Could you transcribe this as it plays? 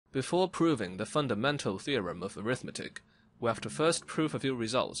Before proving the fundamental theorem of arithmetic, we have to first prove a few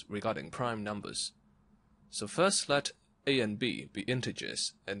results regarding prime numbers. So first let a and b be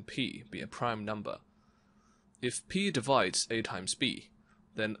integers and p be a prime number. If p divides a times b,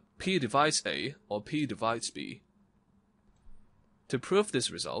 then p divides a or p divides b. To prove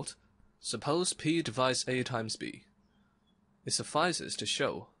this result, suppose p divides a times b. It suffices to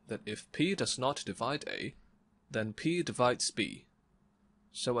show that if p does not divide a, then p divides b.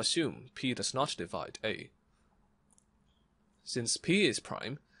 So assume p does not divide a. Since p is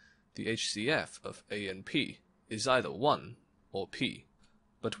prime, the HCF of a and p is either 1 or p,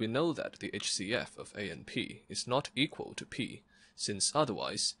 but we know that the HCF of a and p is not equal to p, since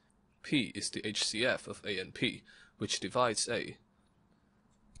otherwise p is the HCF of a and p, which divides a.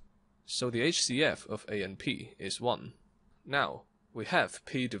 So the HCF of a and p is 1. Now, we have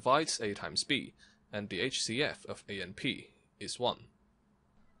p divides a times b, and the HCF of a and p is 1.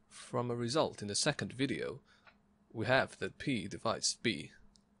 From a result in the second video, we have that p divides b,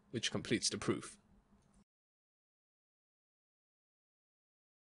 which completes the proof.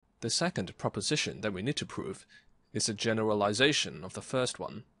 The second proposition that we need to prove is a generalization of the first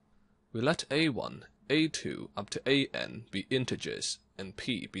one. We let a1, a2 up to an be integers and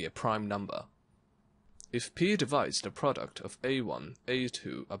p be a prime number. If p divides the product of a1,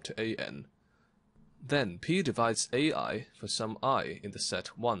 a2 up to an, then p divides ai for some I in the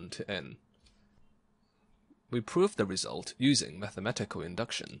set 1 to n. We prove the result using mathematical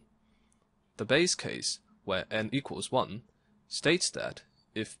induction. The base case, where n equals 1, states that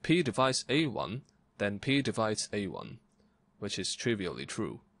if p divides a1, then p divides a1, which is trivially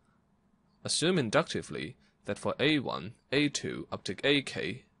true. Assume inductively that for a1, a2 up to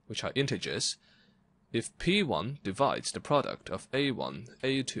ak, which are integers, if p1 divides the product of a1,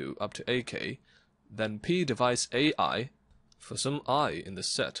 a2 up to ak, then p divides ai for some I in the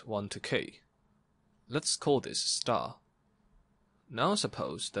set 1 to k. Let's call this star. Now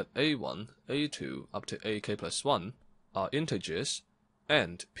suppose that a1, a2 up to ak plus 1 are integers,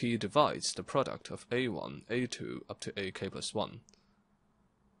 and p divides the product of a1, a2 up to ak plus 1.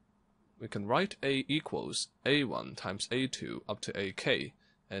 We can write a equals a1 times a2 up to ak,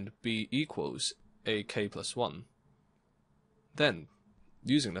 and b equals ak plus 1. Then,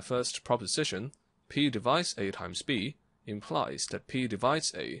 using the first proposition, p divides a times b implies that p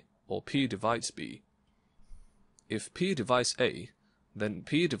divides a or p divides b. If p divides a, then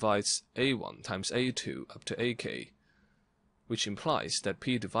p divides a1 times a2 up to ak, which implies that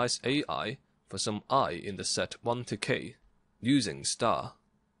p divides ai for some I in the set 1 to k, using star.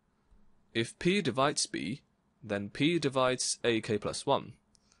 If p divides b, then p divides ak plus 1.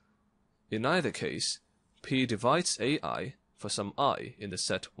 In either case, p divides ai for some I in the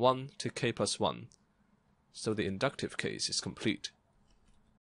set 1 to k plus 1, so the inductive case is complete.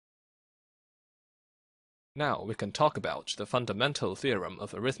 Now we can talk about the Fundamental Theorem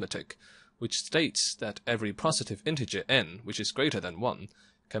of Arithmetic, which states that every positive integer n which is greater than 1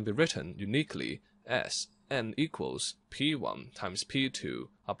 can be written uniquely as n equals p1 times p2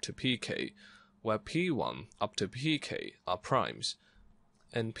 up to pk, where p1 up to pk are primes,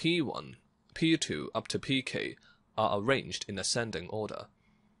 and p1, p2 up to pk are arranged in ascending order.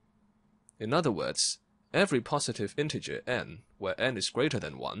 In other words, every positive integer n, where n is greater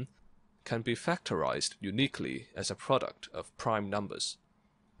than 1, can be factorized uniquely as a product of prime numbers.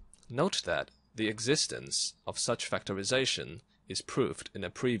 Note that the existence of such factorization is proved in a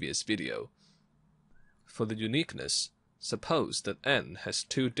previous video. For the uniqueness, suppose that n has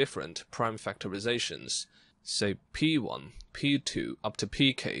two different prime factorizations, say p1, p2 up to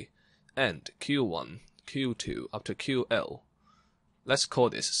pk, and q1, q2 up to ql. Let's call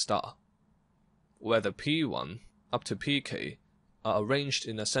this star. Where the p1 up to pk are arranged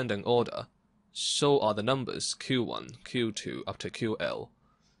in ascending order, so are the numbers q1, q2 up to ql,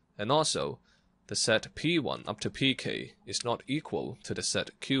 and also the set p1 up to pk is not equal to the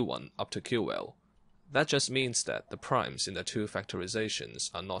set q1 up to ql. That just means that the primes in the two factorizations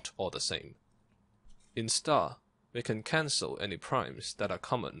are not all the same. In star, we can cancel any primes that are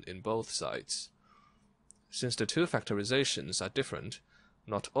common in both sides. Since the two factorizations are different,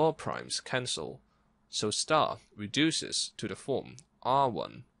 not all primes cancel, so star reduces to the form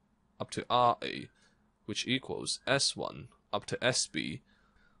r1 up to ra, which equals s1 up to sb,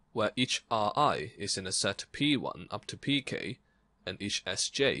 where each ri is in a set p1 up to pk, and each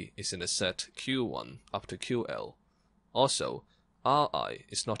sj is in a set q1 up to ql. Also, ri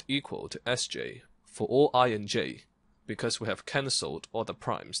is not equal to sj for all I and j, because we have cancelled all the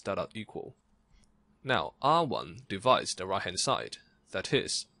primes that are equal. Now r1 divides the right hand side, that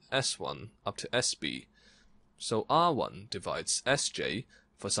is, s1 up to sb, so r1 divides sj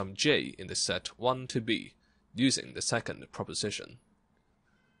for some j in the set 1 to b, using the second proposition.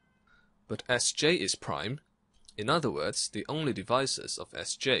 But Sj is prime. In other words, the only divisors of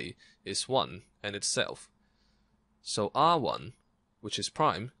Sj is 1 and itself. So R1, which is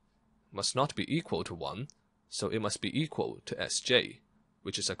prime, must not be equal to 1, so it must be equal to Sj,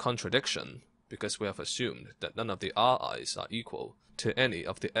 which is a contradiction because we have assumed that none of the Ri's are equal to any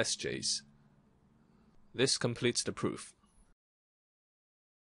of the Sj's. This completes the proof.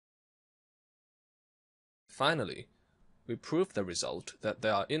 Finally, we prove the result that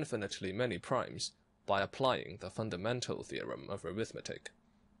there are infinitely many primes by applying the fundamental theorem of arithmetic.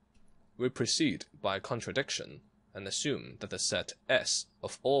 We proceed by contradiction and assume that the set S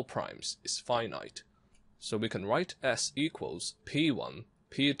of all primes is finite, so we can write S equals P1,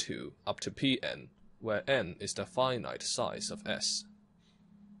 P2 up to Pn, where n is the finite size of S.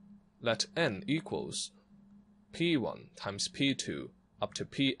 Let n equals P1 times P2 up to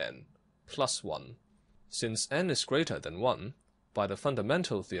Pn plus 1. Since n is greater than 1, by the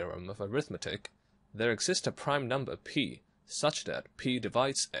fundamental theorem of arithmetic, there exists a prime number p such that p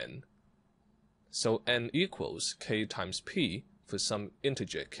divides n. So n equals k times p for some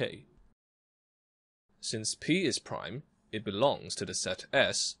integer k. Since p is prime, it belongs to the set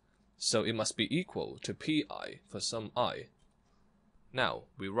S, so it must be equal to pi for some I. Now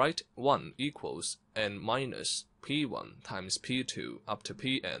we write 1 equals n minus p1 times p2 up to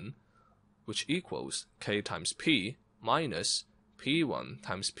pn, which equals k times p minus p1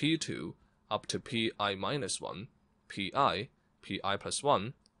 times p2 up to pi minus 1, pi plus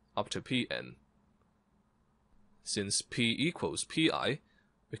 1 up to pn. Since p equals pi,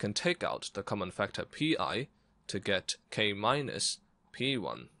 we can take out the common factor pi to get k minus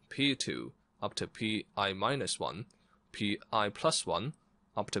p1, p2 up to pi minus 1, pi plus 1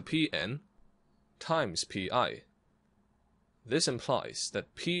 up to pn times pi. This implies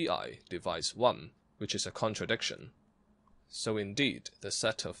that pi divides 1, which is a contradiction. So indeed, the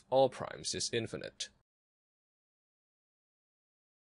set of all primes is infinite.